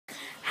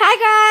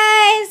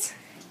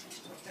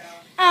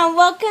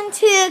welcome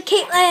to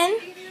Caitlin,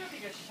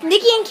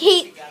 Nikki and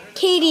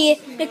Katie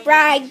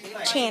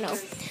McBride channel.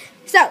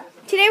 So,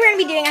 today we're going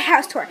to be doing a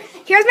house tour.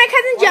 Here's my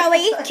cousin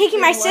Joey kicking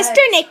my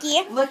sister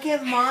Nikki. Look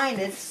at mine,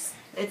 it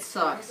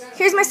sucks.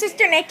 Here's my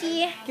sister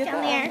Nikki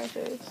down there.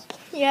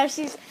 Yeah,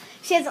 she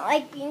doesn't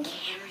like being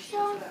camera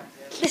shown.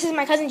 This is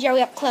my cousin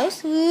Joey up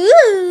close.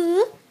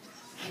 Ooh.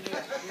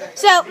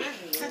 So,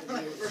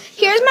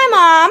 here's my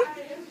mom.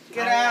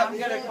 Get out.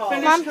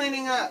 Finish Mom.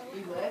 cleaning up.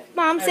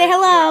 Mom, say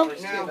hello.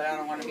 No, but I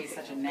don't want to be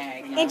such a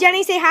nag. And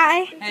Jenny, say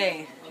hi.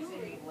 Hey.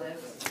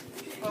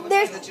 Well,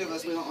 There's- between the two of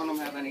us, we don't want them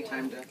to have any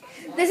time to...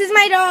 This is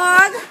my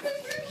dog.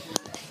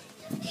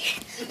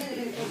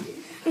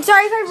 I'm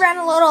sorry if I ran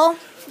a little.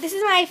 This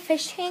is my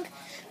fish tank,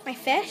 my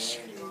fish.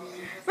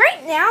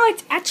 Right now,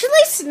 it's actually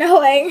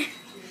snowing.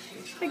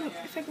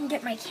 If I can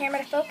get my camera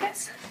to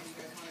focus.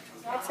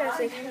 It says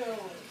like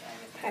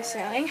it's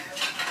snowing.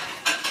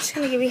 Just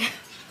gonna give you.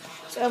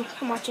 So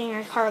I'm watching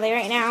iCarly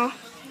right now.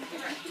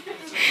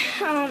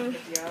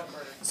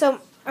 So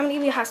I'm gonna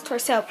give you a house tour.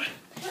 So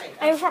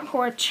I have a front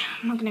porch.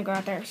 I'm not gonna go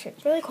out there. It's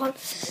really cold.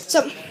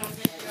 So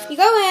you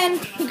go in.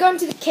 You go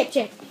into the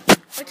kitchen.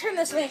 I turn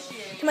this way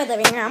to my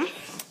living room,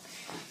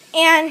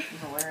 and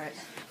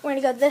we're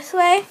gonna go this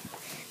way.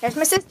 There's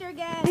my sister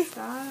again. There's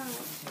my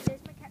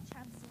cat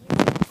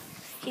Chubsy.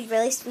 She's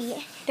really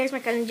sweet. There's my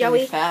cousin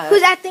Joey,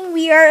 who's acting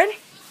weird.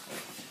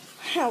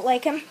 I don't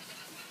like him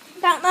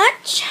that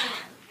much.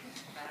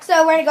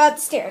 So we're gonna go up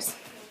the stairs.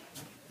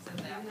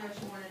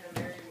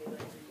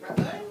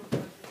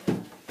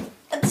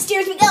 Up the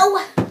stairs we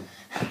go.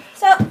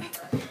 So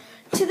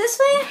to this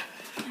way.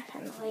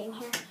 I'm laying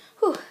here.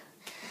 Whew.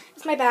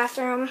 It's my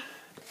bathroom.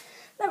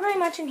 Not very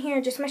much in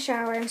here, just my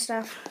shower and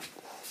stuff.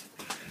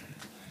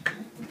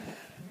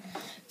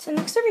 So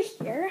next over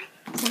here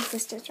is my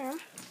sister's room.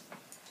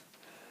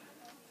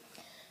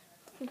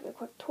 Give you a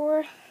quick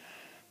tour.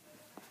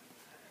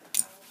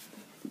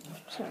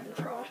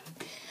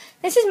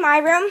 This is my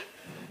room.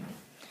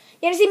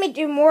 You want to see me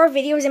do more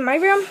videos in my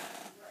room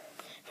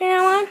from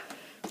now on?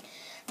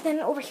 Then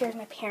over here is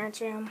my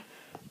parents' room.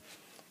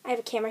 I have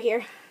a camera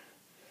here.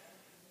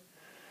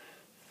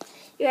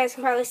 You guys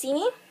can probably see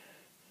me.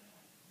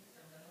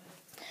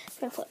 I'm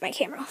going to flip my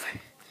camera over.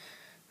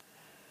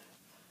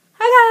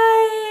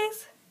 Hi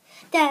guys!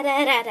 Da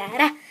da da da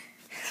da.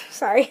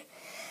 Sorry.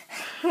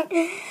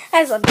 I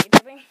just love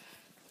YouTubing.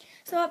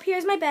 So up here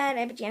is my bed.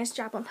 I have a Janis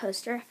Joplin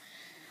poster.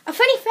 A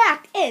funny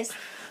fact is,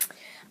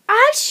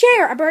 I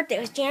share a birthday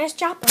with Janis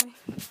Joplin.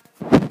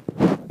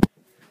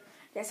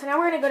 Okay, so now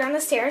we're going to go down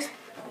the stairs.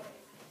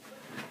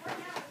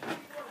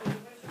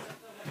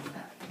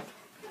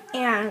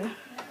 And,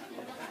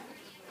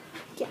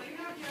 yeah.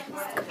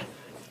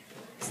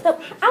 So,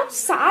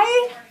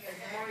 outside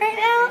right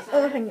now,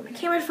 oh, I can get my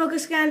camera to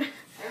focus again.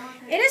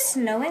 It is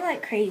snowing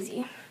like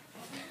crazy.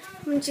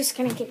 I'm just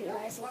going to give you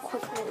guys a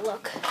quick little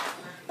look.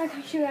 I'm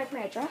going to show you guys my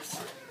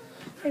address.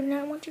 I do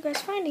not want you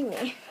guys finding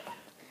me.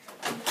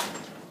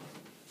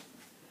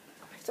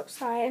 It's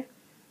outside.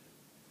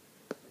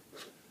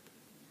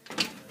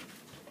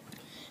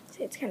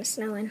 See, it's kind of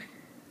snowing.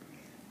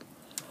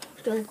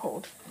 It's really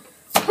cold.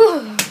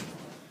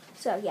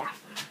 So, yeah.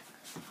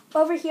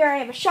 Over here, I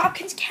have a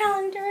Shopkins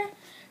calendar.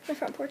 My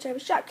front porch, I have a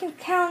Shopkins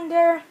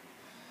calendar.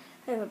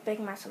 I have a big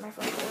mess on my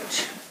front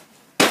porch.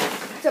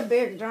 It's a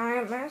big,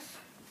 giant mess.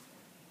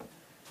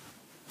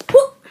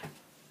 Woo!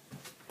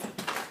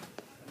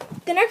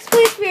 The next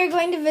place we are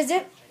going to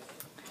visit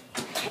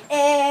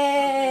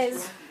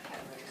is,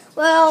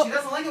 well... She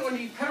doesn't like it when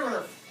you pet her in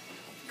her...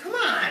 Come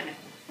on!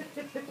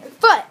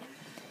 Foot.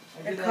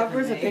 It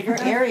covers a bigger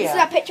area. This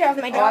is a picture of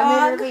my Oh, I made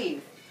dog. her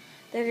leave.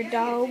 There's a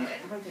dog.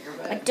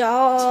 A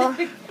dog.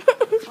 Well,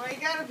 you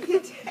gotta be a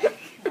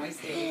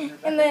dick.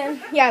 And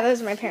then, yeah,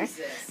 those are my parents.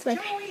 So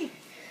Joey,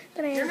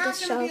 then I you're have not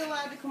this going to be shelf.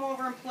 allowed to come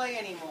over and play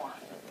anymore.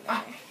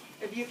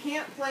 If you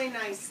can't play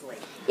nicely.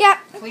 Yeah.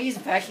 Please,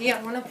 Becky, I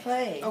want to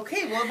play.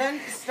 Okay, well then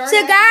start... So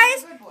acting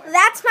guys, like a good boy.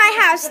 that's my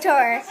house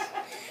tour.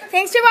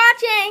 Thanks for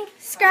watching.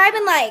 Subscribe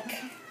and like.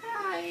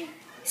 Bye.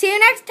 See you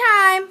next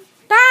time.